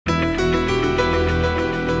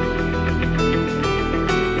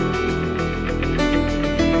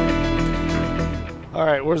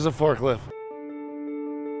Where's the forklift?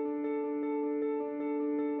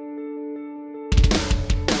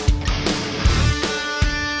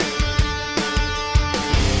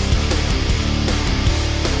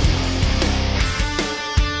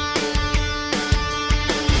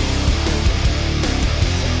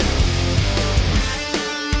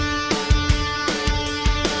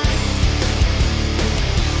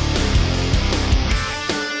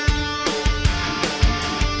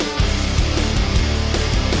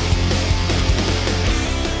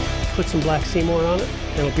 Put some black Seymour on it,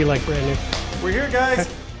 and it'll be like brand new. We're here,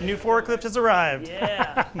 guys. The new forklift has arrived.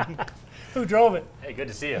 Yeah. Who drove it? Hey, good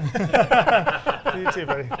to see you. You too,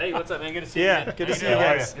 buddy. Hey, what's up, man? Good to see you. Yeah, again. good to How see you you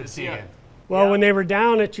doing? guys. Good to see you again. Well, when they were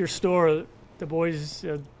down at your store, the boys,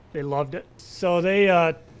 they loved it. So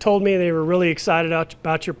they told me they were really excited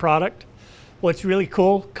about your product. What's really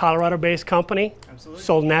cool, Colorado-based company, Absolutely.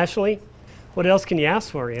 sold nationally. What else can you ask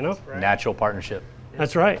for, you know? Right. Natural partnership.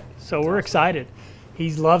 That's right. So we're excited. He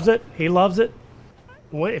loves it. He loves it.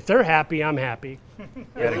 If they're happy, I'm happy.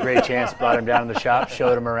 We had a great chance, brought him down to the shop,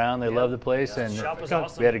 showed him around. They love the place, and Shop was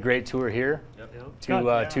awesome. we had a great tour here.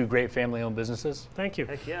 Good. Two great family-owned businesses. Thank you.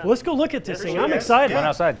 Heck yeah. Well, let's go look at this thing. sure, I'm yes. excited. Come on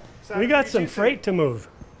outside. We got some freight to move.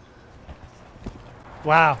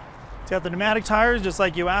 Wow. It's got the pneumatic tires, just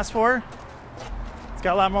like you asked for. It's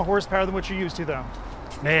got a lot more horsepower than what you're used to, though.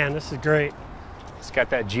 Man, this is great. It's got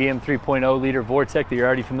that GM 3.0 liter Vortec that you're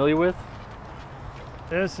already familiar with.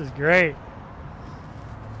 This is great.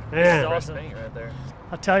 This Man, is awesome. Right there.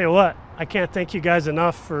 I'll tell you what, I can't thank you guys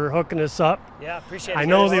enough for hooking us up. Yeah, appreciate it. I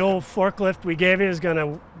know guys. the old forklift we gave you is going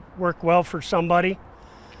to work well for somebody.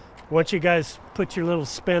 Once you guys put your little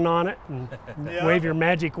spin on it and wave your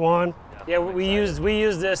magic wand. Yeah, we use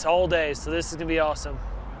this all day, so this is gonna be awesome.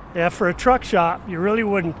 Yeah, for a truck shop, you really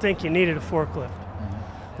wouldn't think you needed a forklift.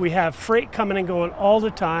 We have freight coming and going all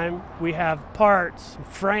the time. We have parts,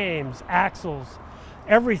 frames, axles,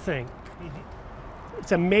 everything.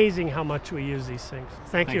 It's amazing how much we use these things.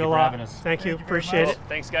 Thank you a for lot. having us. Thank you. Thank you very Appreciate much. it.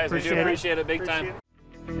 Thanks, guys. We Appreciate do it. appreciate it big time. Appreciate it.